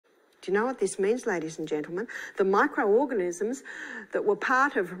Do you know what this means, ladies and gentlemen? The microorganisms that were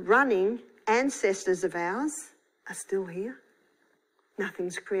part of running ancestors of ours are still here.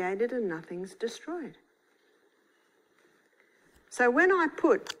 Nothing's created and nothing's destroyed. So when I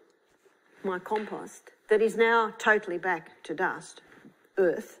put my compost, that is now totally back to dust,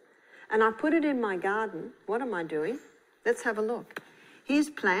 earth, and I put it in my garden, what am I doing? Let's have a look. Here's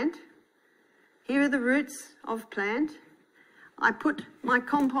plant. Here are the roots of plant. I put my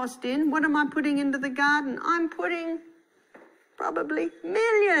compost in. What am I putting into the garden? I'm putting probably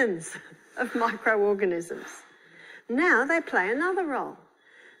millions of microorganisms. Now they play another role.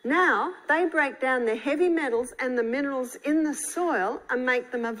 Now they break down the heavy metals and the minerals in the soil and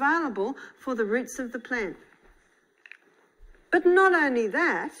make them available for the roots of the plant. But not only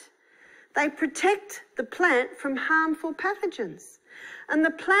that, they protect the plant from harmful pathogens. And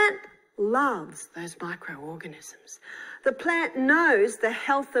the plant loves those microorganisms. The plant knows the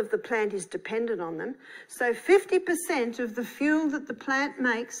health of the plant is dependent on them. So 50% of the fuel that the plant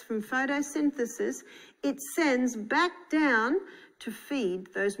makes from photosynthesis, it sends back down to feed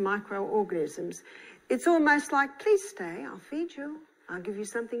those microorganisms. It's almost like, please stay, I'll feed you. I'll give you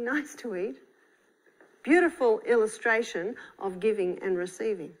something nice to eat. Beautiful illustration of giving and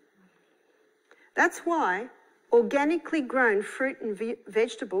receiving. That's why organically grown fruit and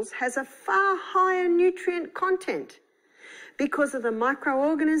vegetables has a far higher nutrient content because of the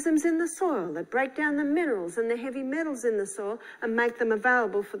microorganisms in the soil that break down the minerals and the heavy metals in the soil and make them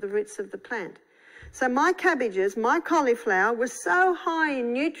available for the roots of the plant. So my cabbages, my cauliflower was so high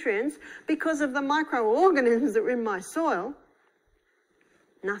in nutrients because of the microorganisms that were in my soil.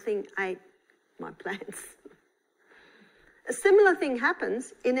 Nothing ate my plants. A similar thing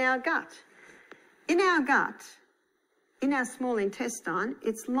happens in our gut. In our gut, in our small intestine,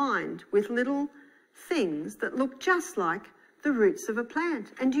 it's lined with little things that look just like the roots of a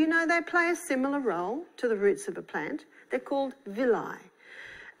plant. And do you know they play a similar role to the roots of a plant? They're called villi.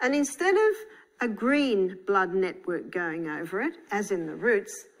 And instead of a green blood network going over it, as in the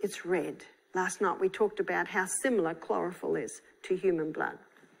roots, it's red. Last night we talked about how similar chlorophyll is to human blood.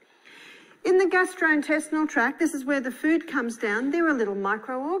 In the gastrointestinal tract, this is where the food comes down, there are little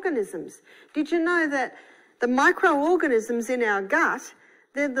microorganisms. Did you know that the microorganisms in our gut,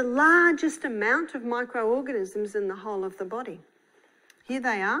 they're the largest amount of microorganisms in the whole of the body? Here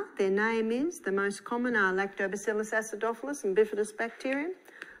they are. Their name is, the most common are Lactobazillus acidophilus and Bifidus Bacterium.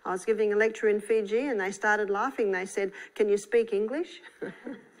 I was giving a lecture in Fiji and they started laughing. They said, "Can you speak English?"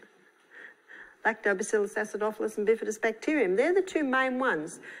 Lactobacillus acidophilus and Bifidus Bacterium. They're the two main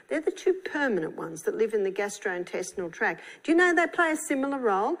ones. They're the two permanent ones that live in the gastrointestinal tract. Do you know they play a similar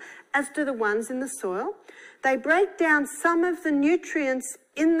role as do the ones in the soil? They break down some of the nutrients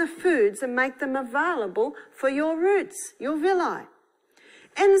in the foods and make them available for your roots, your villi.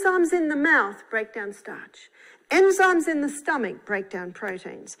 Enzymes in the mouth break down starch. Enzymes in the stomach break down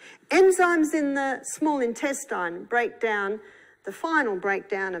proteins. Enzymes in the small intestine break down the final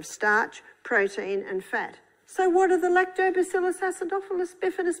breakdown of starch, protein and fat. So what do the Lactobacillus acidophilus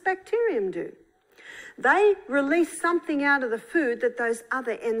Bifidus Bacterium do? They release something out of the food that those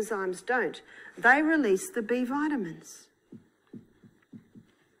other enzymes don't. They release the B vitamins.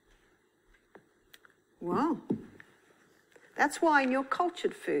 Wow. That's why in your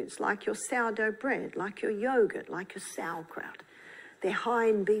cultured foods, like your sourdough bread, like your yogurt, like your sauerkraut, they're high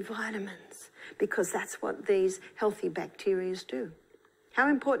in B vitamins because that's what these healthy bacteria do. How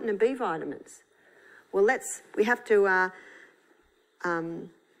important are B vitamins? Well, we have to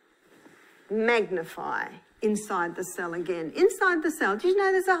magnify inside the cell again. Inside the cell, did you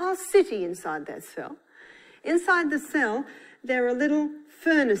know there's a whole city inside that cell? Inside the cell, there are little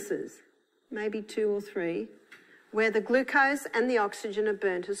furnaces, maybe 2 or 3, where the glucose and the oxygen are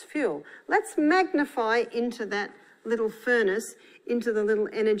burnt as fuel. Let's magnify into that little furnace, into the little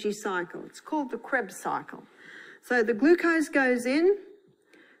energy cycle. It's called the Krebs cycle. So the glucose goes in,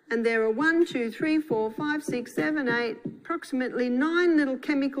 and there are 1, 2, 3, 4, 5, 6, 7, 8, approximately 9 little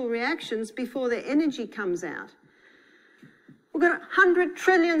chemical reactions before the energy comes out. We've got 100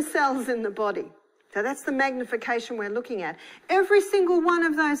 trillion cells in the body. So that's the magnification we're looking at. Every single one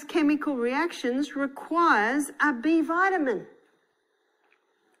of those chemical reactions requires a B vitamin.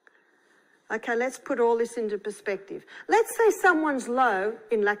 Okay, let's put all this into perspective. Let's say someone's low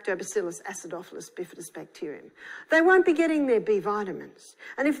in Lactobacillus acidophilus Bifidus Bacterium. They won't be getting their B vitamins.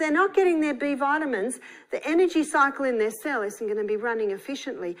 And if they're not getting their B vitamins, the energy cycle in their cell isn't going to be running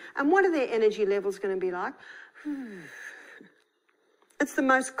efficiently. And what are their energy levels going to be like? It's the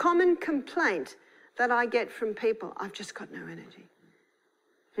most common complaint that I get from people. I've just got no energy.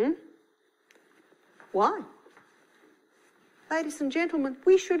 Why? Ladies and gentlemen,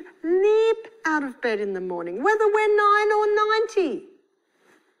 we should leap out of bed in the morning, whether we're 9 or 90.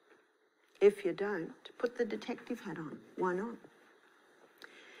 If you don't, put the detective hat on. Why not?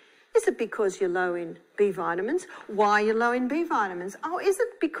 Is it because you're low in B vitamins? Why are you low in B vitamins? Oh, is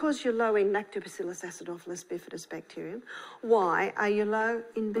it because you're low in Lactobacillus acidophilus bifidus bacterium? Why are you low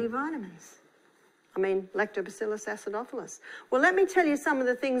in B vitamins? I mean, Lactobacillus acidophilus. Well, let me tell you some of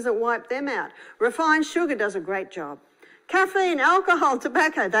the things that wipe them out. Refined sugar does a great job. Caffeine, alcohol,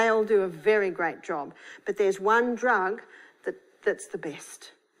 tobacco, they all do a very great job. But there's one drug that's the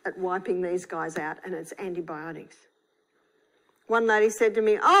best at wiping these guys out, and it's antibiotics. One lady said to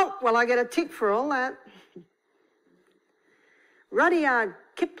me, oh, well, I get a tick for all that. Rudyard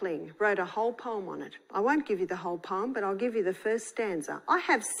Kipling wrote a whole poem on it. I won't give you the whole poem, but I'll give you the first stanza. I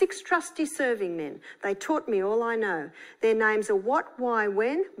have 6 trusty serving men. They taught me all I know. Their names are what, why,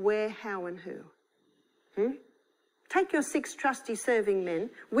 when, where, how, and who. Take your 6 trusty serving men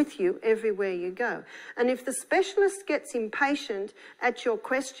with you everywhere you go. And if the specialist gets impatient at your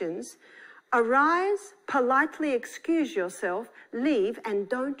questions, arise, politely excuse yourself, leave, and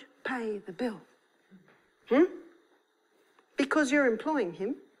don't pay the bill. Because you're employing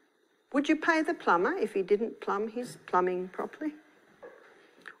him. Would you pay the plumber if he didn't plumb his plumbing properly?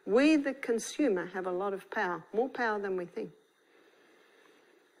 We, the consumer, have a lot of power, more power than we think.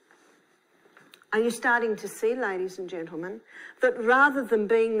 Are you starting to see, ladies and gentlemen, that rather than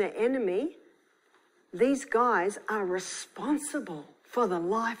being the enemy, these guys are responsible for the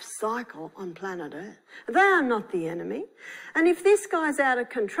life cycle on planet Earth? They are not the enemy. And if this guy's out of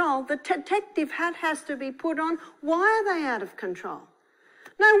control, the detective hat has to be put on. Why are they out of control?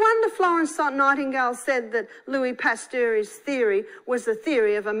 No wonder Florence Nightingale said that Louis Pasteur's theory was the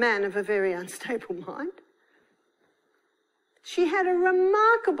theory of a man of a very unstable mind. She had a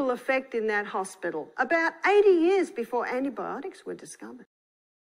remarkable effect in that hospital about 80 years before antibiotics were discovered.